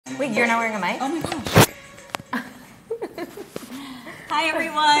Wait, you're not wearing a mic? Oh my gosh. Hi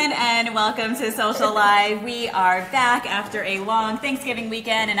everyone, and welcome to Social Live. We are back after a long Thanksgiving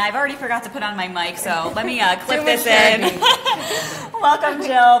weekend, and I've already forgot to put on my mic, so let me clip this in. Welcome,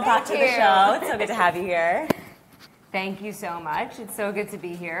 Jill, back to the show. It's so good to have you here. Thank you so much. It's so good to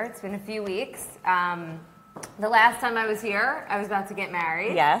be here. It's been a few weeks. The last time I was here, I was about to get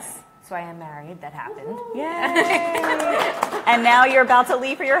married. Yes. So I am married. That happened. Yay! And now you're about to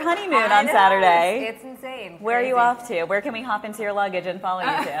leave for your honeymoon on Saturday. It's insane. Where are you off to? Where can we hop into your luggage and follow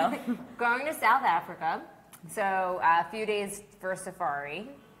you to? Going to South Africa. So a few days for safari,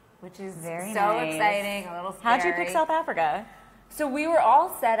 which is very so nice. Exciting, a little scary. How'd you pick South Africa? So we were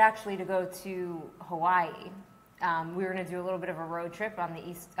all set actually to go to Hawaii. We were going to do a little bit of a road trip on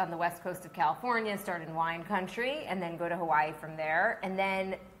the west coast of California, start in wine country, and then go to Hawaii from there. And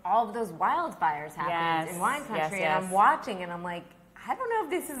then all of those wildfires happened in wine country, and I'm watching, and I'm like, I don't know if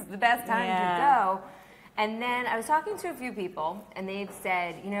this is the best time to go. And then I was talking to a few people, and they'd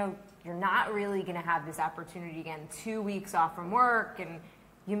said, you know, you're not really going to have this opportunity again, 2 weeks off from work, and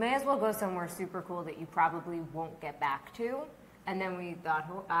you may as well go somewhere super cool that you probably won't get back to. And then we thought,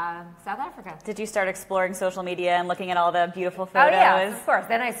 South Africa. Did you start exploring social media and looking at all the beautiful photos? Oh, yeah, of course.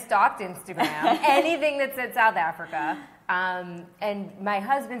 Then I stalked Instagram, anything that said South Africa. And my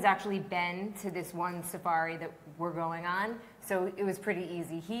husband's actually been to this one safari that we're going on, so it was pretty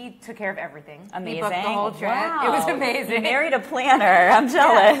easy. He took care of everything. Amazing. He booked the whole trip. Wow. It was amazing. He married a planner. I'm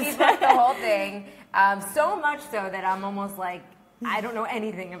jealous. Yeah, he booked the whole thing, so much so that I'm almost like, I don't know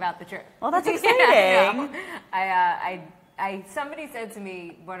anything about the trip. Well, that's exciting. Somebody said to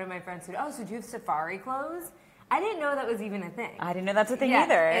me, one of my friends said, oh, so do you have safari clothes? I didn't know that was even a thing. I didn't know that's a thing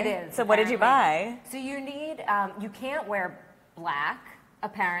either. It is. So what did you buy? So you need, you can't wear black.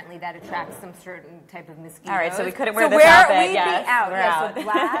 Apparently that attracts some certain type of mosquitoes. All right, so we couldn't wear this outfit. We'd yes, be out. we're out. out. So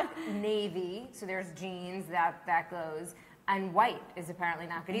black, navy, so there's jeans, that goes. And white is apparently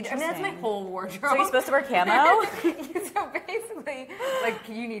not good either. I mean, that's my whole wardrobe. So you're supposed to wear camo? So basically, like,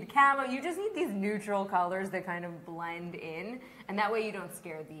 you need camo. You just need these neutral colors that kind of blend in. And that way you don't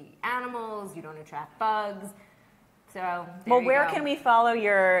scare the animals, you don't attract bugs. So well, where can we follow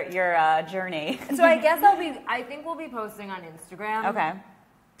your journey? So I guess I think we'll be posting on Instagram. Okay.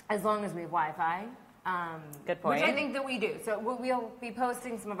 As long as we have Wi-Fi. Good point. Which I think that we do. So we'll be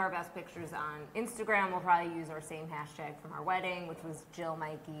posting some of our best pictures on Instagram. We'll probably use our same hashtag from our wedding, which was Jill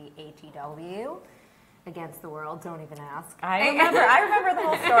Mikey ATW. Against the world, don't even ask. I remember the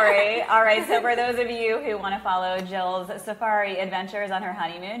whole story. All right, so for those of you who want to follow Jill's safari adventures on her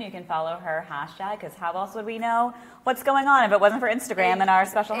honeymoon, you can follow her hashtag, because how else would we know what's going on if it wasn't for Instagram and our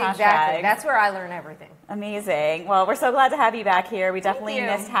special hashtag? Exactly. That's where I learn everything. Amazing. Well, we're so glad to have you back here. We definitely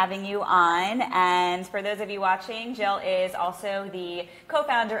missed having you on. And for those of you watching, Jill is also the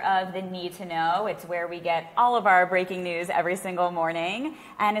co-founder of The Need to Know. It's where we get all of our breaking news every single morning,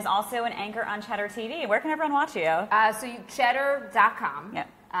 and is also an anchor on Cheddar TV. Where can everyone watch you? Cheddar.com. Yep.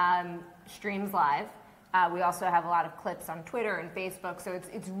 Streams live. We also have a lot of clips on Twitter and Facebook, so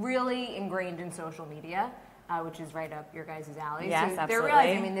it's really ingrained in social media. Which is right up your guys' alley. Yes, so absolutely. they're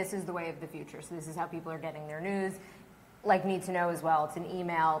realizing, I mean, this is the way of the future. So this is how people are getting their news. Like Need to Know as well. It's an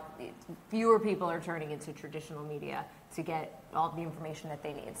email. Fewer people are turning into traditional media to get all the information that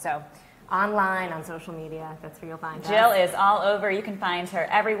they need. So online, on social media, that's where you'll find Jill is all over. You can find her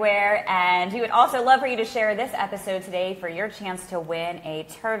everywhere. And we would also love for you to share this episode today for your chance to win a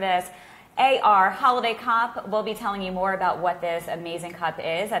Tervis AR Holiday Cup. We'll be telling you more about what this amazing cup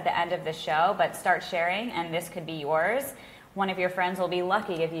is at the end of the show, but start sharing and this could be yours. One of your friends will be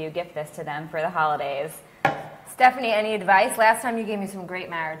lucky if you gift this to them for the holidays. Stephanie, any advice? Last time you gave me some great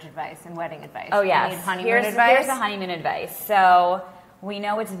marriage advice and wedding advice. Oh, yes. Any honeymoon advice? Here's the honeymoon advice. So we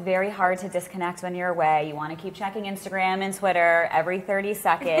know it's very hard to disconnect when you're away. You want to keep checking Instagram and Twitter every 30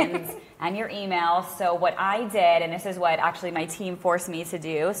 seconds and your email. So what I did, and this is what actually my team forced me to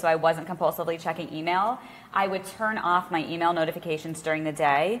do, so I wasn't compulsively checking email, I would turn off my email notifications during the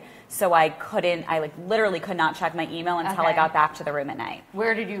day, so I literally could not check my email until I got back to the room at night.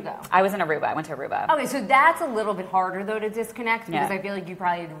 Where did you go? I was in Aruba. I went to Aruba. Okay, so that's a little bit harder, though, to disconnect, because I feel like you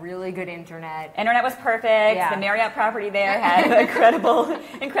probably had really good internet. Internet was perfect. The Marriott property there had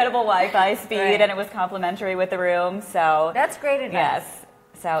incredible Wi-Fi speed, and it was complimentary with the room. So that's great advice. Yes.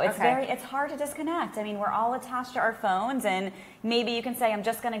 So it's hard to disconnect. I mean, we're all attached to our phones, and maybe you can say, I'm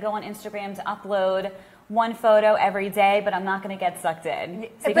just going to go on Instagram to upload one photo every day, but I'm not going to get sucked in.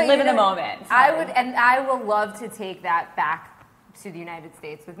 So you can live in the moment. So. I will love to take that back to the United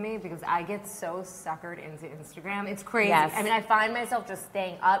States with me, because I get so suckered into Instagram. It's crazy. Yes. I mean, I find myself just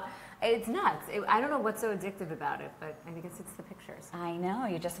staying up. It's nuts. I don't know what's so addictive about it, but I guess it's the pictures. I know.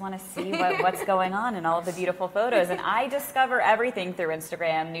 You just want to see what's going on in all of the beautiful photos. And I discover everything through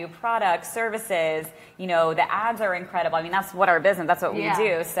Instagram, new products, services. You know, the ads are incredible. I mean, that's what our business, that's what we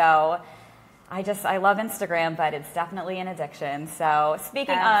do. So I love Instagram, but it's definitely an addiction. So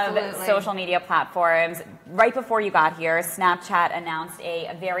speaking of social media platforms, right before you got here, Snapchat announced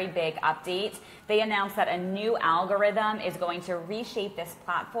a very big update. They announced that a new algorithm is going to reshape this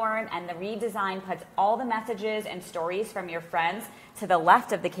platform, and the redesign puts all the messages and stories from your friends to the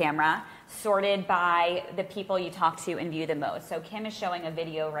left of the camera, sorted by the people you talk to and view the most. So Kim is showing a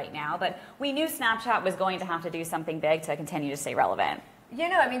video right now, but we knew Snapchat was going to have to do something big to continue to stay relevant. You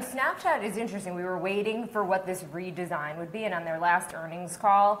know, I mean, Snapchat is interesting. We were waiting for what this redesign would be, and on their last earnings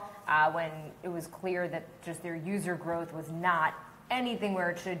call, when it was clear that just their user growth was not anything where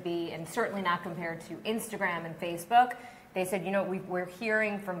it should be, and certainly not compared to Instagram and Facebook, they said, you know, we're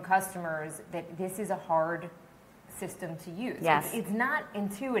hearing from customers that this is a hard system to use. Yes. It's not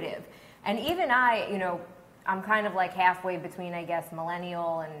intuitive. And even I, you know, I'm kind of like halfway between, I guess,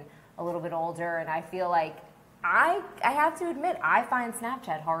 millennial and a little bit older, and I feel like I have to admit, I find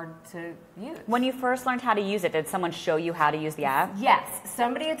Snapchat hard to use. When you first learned how to use it, did someone show you how to use the app? Yes,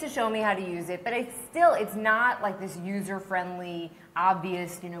 somebody had to show me how to use it, but it's not like this user-friendly,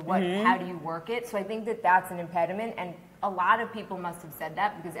 obvious, you know, how do you work it? So I think that that's an impediment, and a lot of people must have said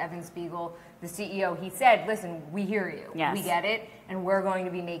that because Evan Spiegel, the CEO, he said, listen, we hear you, we get it, and we're going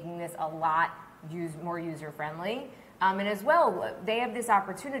to be making this a lot more user-friendly. And as well, they have this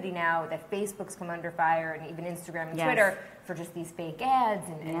opportunity now that Facebook's come under fire, and even Instagram and Twitter, for just these fake ads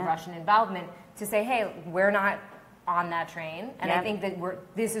and Russian involvement, to say, hey, we're not on that train. And I think that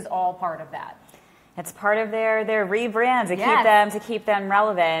this is all part of that. It's part of their rebrand to keep them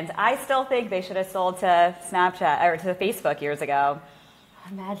relevant. I still think they should have sold to Snapchat or to Facebook years ago.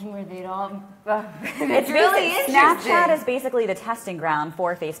 Imagine where they'd all. It's really interesting. Snapchat is basically the testing ground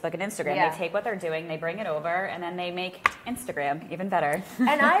for Facebook and Instagram. Yeah. They take what they're doing, they bring it over, and then they make Instagram even better.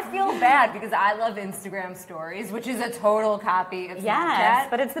 And I feel bad because I love Instagram stories, which is a total copy of Snapchat. Yes,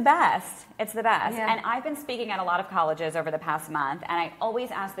 but it's the best. It's the best. Yeah. And I've been speaking at a lot of colleges over the past month, and I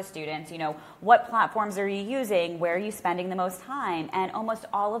always ask the students, you know, what platforms are you using? Where are you spending the most time? And almost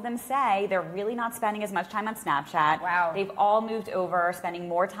all of them say they're really not spending as much time on Snapchat. Wow. They've all moved over, spending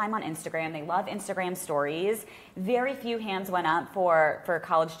more time on Instagram. They love Instagram stories. Very few hands went up for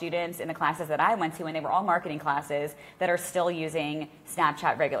college students in the classes that I went to, and they were all marketing classes that are still using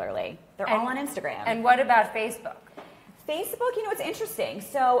Snapchat regularly. They're all on Instagram. And what about Facebook? Facebook, you know, it's interesting.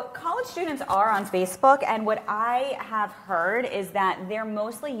 So college students are on Facebook, and what I have heard is that they're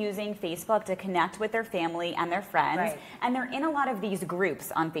mostly using Facebook to connect with their family and their friends, and they're in a lot of these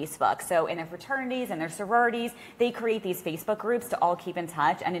groups on Facebook. So in their fraternities and their sororities, they create these Facebook groups to all keep in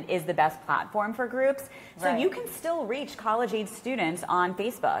touch, and it is the best platform for groups. So you can still reach college-age students on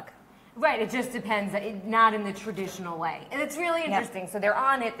Facebook. Right, it just depends, not in the traditional way. And it's really interesting. So they're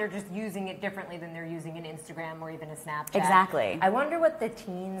on it, they're just using it differently than they're using an Instagram or even a Snapchat. Exactly. I wonder what the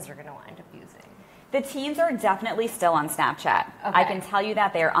teens are going to wind up using. The teens are definitely still on Snapchat. Okay. I can tell you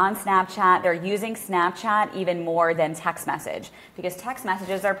that they're on Snapchat. They're using Snapchat even more than text message because text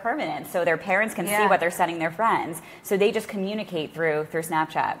messages are permanent, so their parents can see what they're sending their friends. So they just communicate through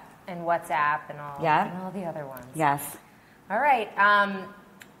Snapchat. And WhatsApp and all the other ones. Yes. All right.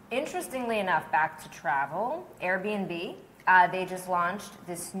 Interestingly enough, back to travel, Airbnb, they just launched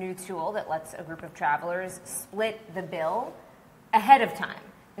this new tool that lets a group of travelers split the bill ahead of time.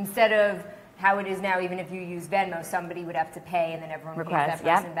 Instead of how it is now, even if you use Venmo, somebody would have to pay and then everyone pays that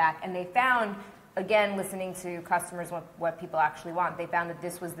person back. And they found, again, listening to customers what people actually want, they found that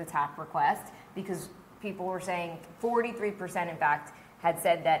this was the top request because people were saying 43%, in fact, had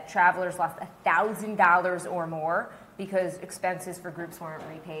said that travelers lost $1,000 or more because expenses for groups weren't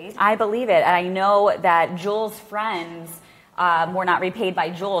repaid. I believe it, and I know that Jules' friends were not repaid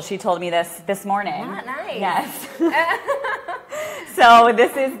by Jules. She told me this morning. Not nice. Yes. So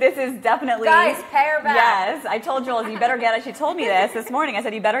this is definitely, guys, pay her back. Yes, I told Jules you better get. She told me this morning. I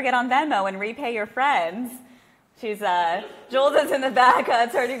said you better get on Venmo and repay your friends. She's Jules is in the back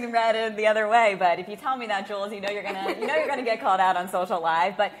turning red the other way. But if you tell me that, Jules, you know you're gonna get called out on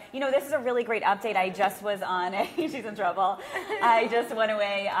SocialLIVE. But you know this is a really great update. I just was on. She's in trouble. I just went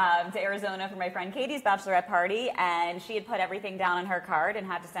away to Arizona for my friend Katie's bachelorette party, and she had put everything down on her card and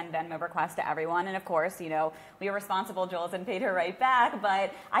had to send Venmo requests to everyone. And of course, you know we were responsible, Jules, and paid her right back.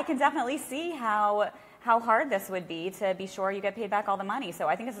 But I can definitely see how hard this would be to be sure you get paid back all the money. So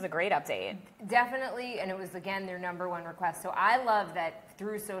I think this is a great update. Definitely, and it was, again, their #1 request. So I love that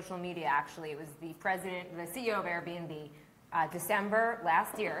through social media, actually, it was the CEO of Airbnb, December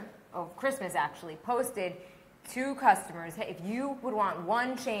last year, of Christmas actually, posted to customers, hey, if you would want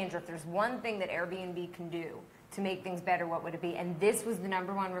one change, or if there's one thing that Airbnb can do to make things better, what would it be? And this was the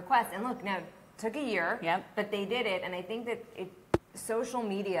 #1 request. And look, now it took a year, but they did it. And I think that social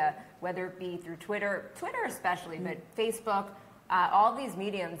media, whether it be through Twitter especially, but Facebook, all these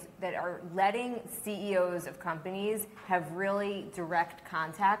mediums that are letting CEOs of companies have really direct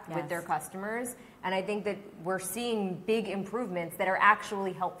contact with their customers. And I think that we're seeing big improvements that are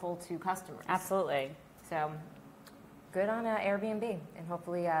actually helpful to customers. Absolutely. So good on Airbnb, and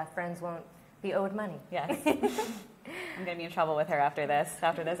hopefully friends won't be owed money. Yes. I'm going to be in trouble with her after this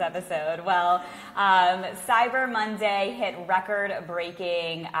episode. Well, Cyber Monday hit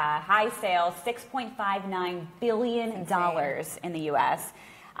record-breaking high sales, $6.59 billion in the U.S.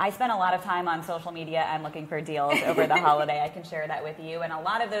 I spent a lot of time on social media and looking for deals over the holiday. I can share that with you. And a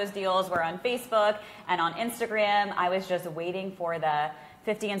lot of those deals were on Facebook and on Instagram. I was just waiting for the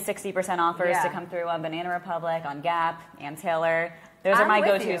 50 and 60% offers to come through on Banana Republic, on Gap, Ann Taylor. Those are my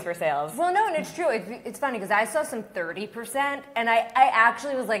go-tos for sales. Well, no, and it's true. It's funny because I saw some 30%, and I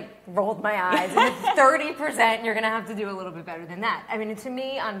actually was like, rolled my eyes. And it's 30%, you're going to have to do a little bit better than that. I mean, to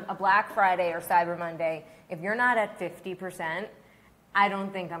me, on a Black Friday or Cyber Monday, if you're not at 50%, I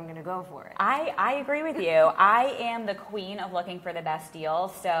don't think I'm going to go for it. I agree with you. I am the queen of looking for the best deal,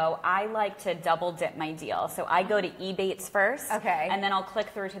 so I like to double dip my deal. So I go to Ebates first, and then I'll click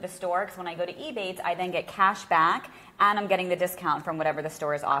through to the store, because when I go to Ebates, I then get cash back, and I'm getting the discount from whatever the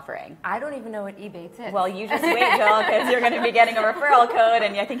store is offering. I don't even know what Ebates is. Well, you just wait, Jill, because you're going to be getting a referral code,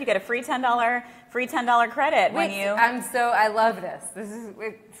 and I think you get a free $10 credit when you. I love this.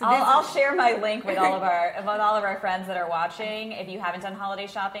 I'll share my link with all of our friends that are watching. If you haven't done holiday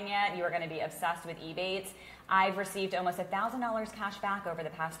shopping yet, you are going to be obsessed with Ebates. I've received almost $1,000 cash back over the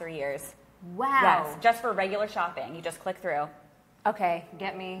past 3 years. Wow. Yes, just for regular shopping. You just click through. Okay,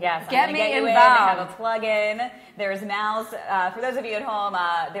 get me. Yes, get me involved. They have a plug-in. There's mouths. For those of you at home,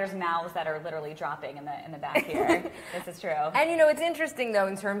 there's mouths that are literally dropping in the back here. This is true. And it's interesting though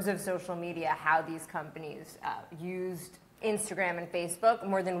in terms of social media how these companies used Instagram and Facebook.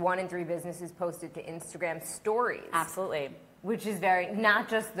 More than 1 in 3 businesses posted to Instagram stories. Absolutely. Which is not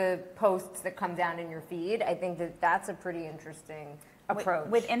just the posts that come down in your feed. I think that that's a pretty interesting approach.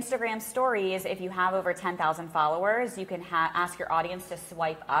 With Instagram stories, if you have over 10,000 followers, you can ask your audience to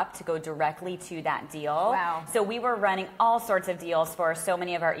swipe up to go directly to that deal. Wow. So we were running all sorts of deals for so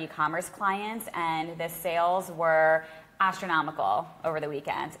many of our e-commerce clients, and the sales were astronomical over the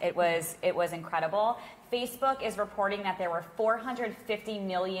weekend. It was incredible. Facebook is reporting that there were 450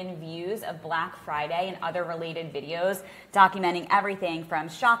 million views of Black Friday and other related videos documenting everything from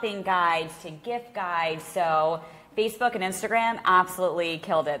shopping guides to gift guides. So Facebook and Instagram absolutely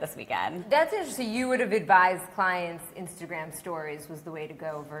killed it this weekend. That's interesting. You would have advised clients Instagram stories was the way to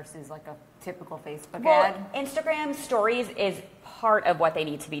go versus like a typical Facebook ad? Instagram stories is part of what they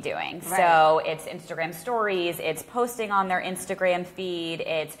need to be doing. Right. So it's Instagram stories, it's posting on their Instagram feed,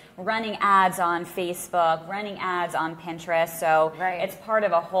 it's running ads on Facebook, running ads on Pinterest. So it's part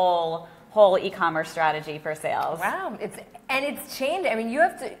of a whole e-commerce strategy for sales. Wow, it's changed. I mean, you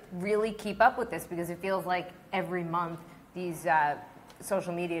have to really keep up with this because it feels like every month these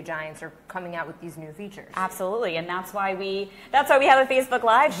social media giants are coming out with these new features. Absolutely, and that's why we have a Facebook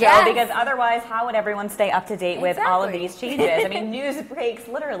Live show, because otherwise how would everyone stay up to date with all of these changes? I mean, news breaks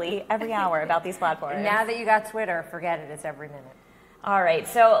literally every hour about these platforms. Now that you got Twitter, forget it, it's every minute. All right,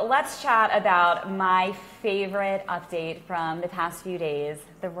 so let's chat about my favorite update from the past few days,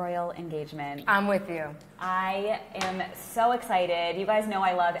 the royal engagement. I'm with you. I am so excited. You guys know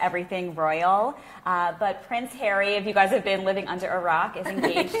I love everything royal, but Prince Harry, if you guys have been living under a rock, is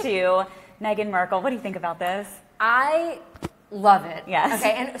engaged to Meghan Markle. What do you think about this? I love it. Yes.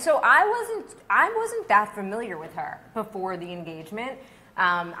 Okay, and so I wasn't that familiar with her before the engagement.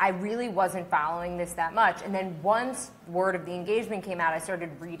 I really wasn't following this that much. And then once word of the engagement came out, I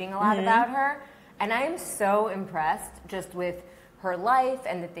started reading a lot about her. And I am so impressed just with her life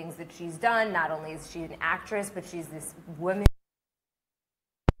and the things that she's done. Not only is she an actress, but she's this woman.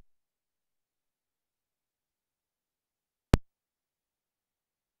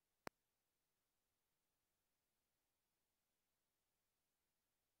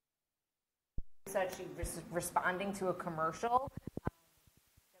 She was responding to a commercial.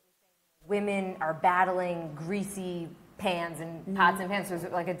 Women are battling greasy pans and pots and pans. So it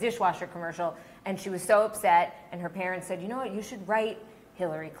was like a dishwasher commercial. And she was so upset. And her parents said, you know what, you should write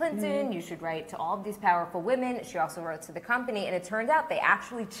Hillary Clinton. You should write to all of these powerful women. She also wrote to the company. And it turned out they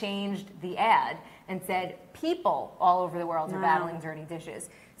actually changed the ad and said people all over the world are battling dirty dishes.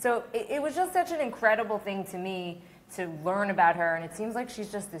 So it was just such an incredible thing to me to learn about her, and it seems like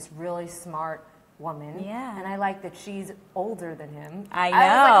she's just this really smart woman. Yeah. And I like that she's older than him. I know.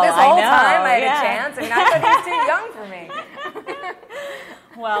 I was like, this whole time I had yeah. a chance, and I thought he was too young for me.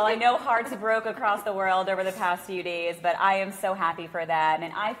 Well, I know hearts broke across the world over the past few days, but I am so happy for that.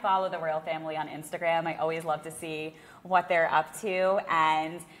 And I follow the royal family on Instagram. I always love to see what they're up to.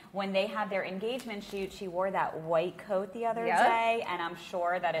 And when they had their engagement shoot, she wore that white coat the other day, and I'm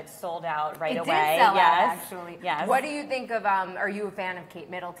sure that it sold out right away. It did sell out, actually. Yes. What do you think of, are you a fan of Kate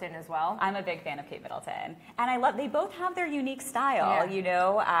Middleton as well? I'm a big fan of Kate Middleton. And I love, they both have their unique style, Yeah. you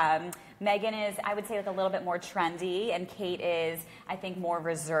know. Meghan is, I would say, like a little bit more trendy, and Kate is, I think, more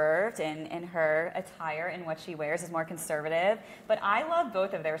reserved in her attire and what she wears is more conservative. But I love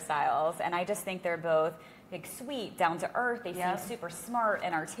both of their styles, and I just think they're both like sweet, down to earth. They seem super smart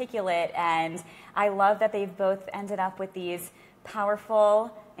and articulate, and I love that they've both ended up with these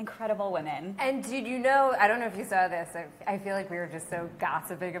powerful, incredible women. And did you know, I don't know if you saw this, I feel like we were just so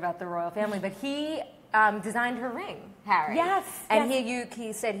gossiping about the royal family, but he designed her ring, Harry. Yes. And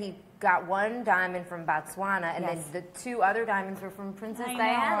he said he got one diamond from Botswana, and then the two other diamonds were from Princess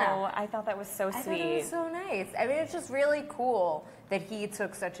Diana. I thought that was so sweet. I thought it was so nice. I mean, it's just really cool that he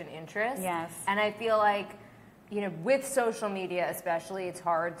took such an interest. Yes. And I feel like, you know, with social media especially, it's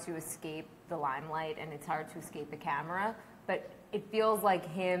hard to escape the limelight and it's hard to escape the camera. But it feels like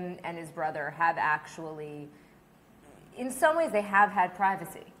him and his brother have actually, in some ways, they have had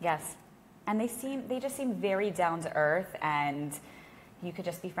privacy. Yes. And they just seem very down to earth, and you could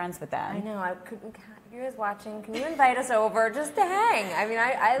just be friends with them. I know. You guys watching? Can you invite us over just to hang? I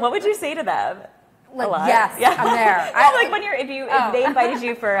mean, What would you say to them? Like, a lot? yes, Yeah. I'm there. Well, like when if they invited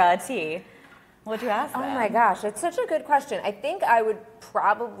you for tea, what would you ask them? Oh my gosh, it's such a good question. I think I would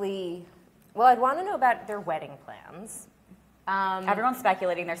probably, I'd want to know about their wedding plans. Everyone's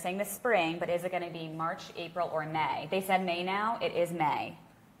speculating. They're saying this spring, but is it going to be March, April, or May? They said May now. It is May.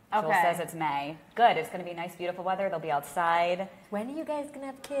 Okay. Joel says it's May. Good. It's going to be nice, beautiful weather. They'll be outside. When are you guys going to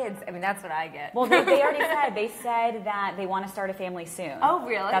have kids? I mean, that's what I get. Well, they already said. They said that they want to start a family soon. Oh,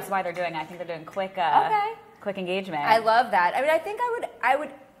 really? That's why they're doing it. I think they're doing quick engagement. I love that. I mean, I think I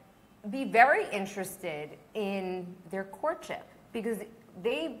would be very interested in their courtship because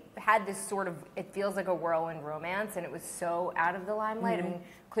they had this sort of, it feels like a whirlwind romance, and it was so out of the limelight. I mean,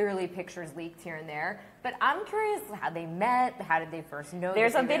 clearly pictures leaked here and there, but I'm curious how they met. How did they first know?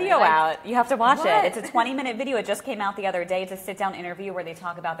 There's a video out. You have to watch it. It's a 20-minute video. It just came out the other day. It's a sit-down interview where they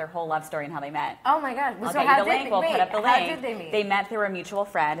talk about their whole love story and how they met. Oh my gosh! I'll So get how you the link. We'll put up the link. How did they meet? They met through a mutual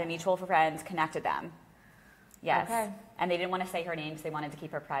friend, and mutual friend connected them. Yes. Okay. And they didn't want to say her name because they wanted to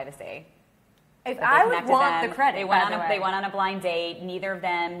keep her privacy. If I would want the credit, they went on a blind date. Neither of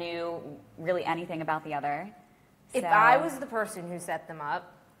them knew really anything about the other. If I was the person who set them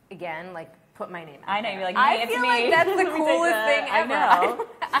up, again, like put my name out. I know, you'd be like, I it's feel me. like that's the Let me take coolest that. thing ever.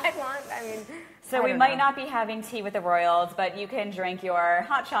 I know. So we might know. not be having tea with the royals, but you can drink your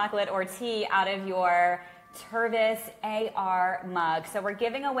hot chocolate or tea out of your Tervis AR mug. So we're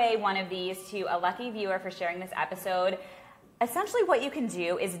giving away one of these to a lucky viewer for sharing this episode. Essentially what you can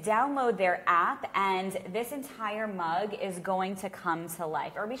do is download their app, and this entire mug is going to come to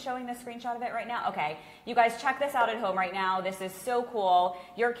life. Are we showing the screenshot of it right now? Okay. You guys check this out at home right now. This is so cool.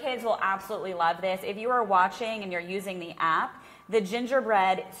 Your kids will absolutely love this. If you are watching and you're using the app, the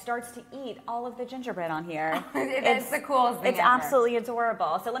gingerbread starts to eat all of the gingerbread on here. It's the coolest thing It's ever. absolutely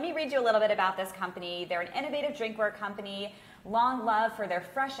adorable. So let me read you a little bit about this company. They're an innovative drinkware company, long loved for their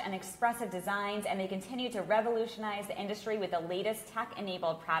fresh and expressive designs, and they continue to revolutionize the industry with the latest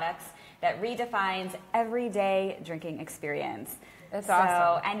tech-enabled products that redefines everyday drinking experience. That's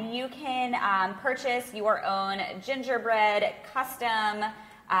awesome. And you can purchase your own gingerbread custom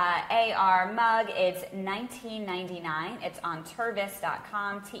AR mug. It's $19.99. It's on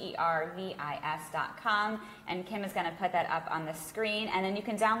tervis.com, tervis.com, and Kim is going to put that up on the screen. And then you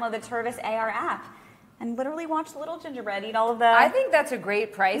can download the Tervis AR app and literally watch the little gingerbread eat all of the... I think that's a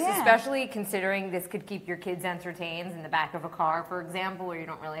great price, especially considering this could keep your kids entertained in the back of a car, for example, where you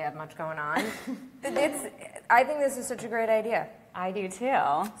don't really have much going on. I think this is such a great idea. I do too.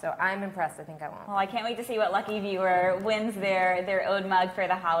 So I'm impressed. I think I won't. Well, I can't wait to see what lucky viewer wins their own mug for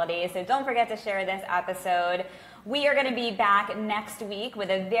the holidays. So don't forget to share this episode. We are going to be back next week with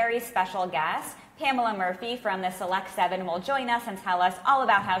a very special guest. Pamela Murphy from the Select 7 will join us and tell us all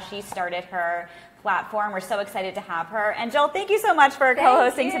about how she started her platform. We're so excited to have her. And Jill, thank you so much for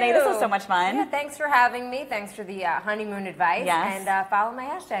co-hosting today. This was so much fun. Yeah, thanks for having me. Thanks for the honeymoon advice. Yes. And follow my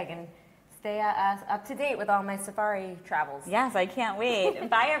hashtag and stay up to date with all my safari travels. Yes, I can't wait.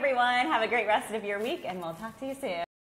 Bye, everyone. Have a great rest of your week, and we'll talk to you soon.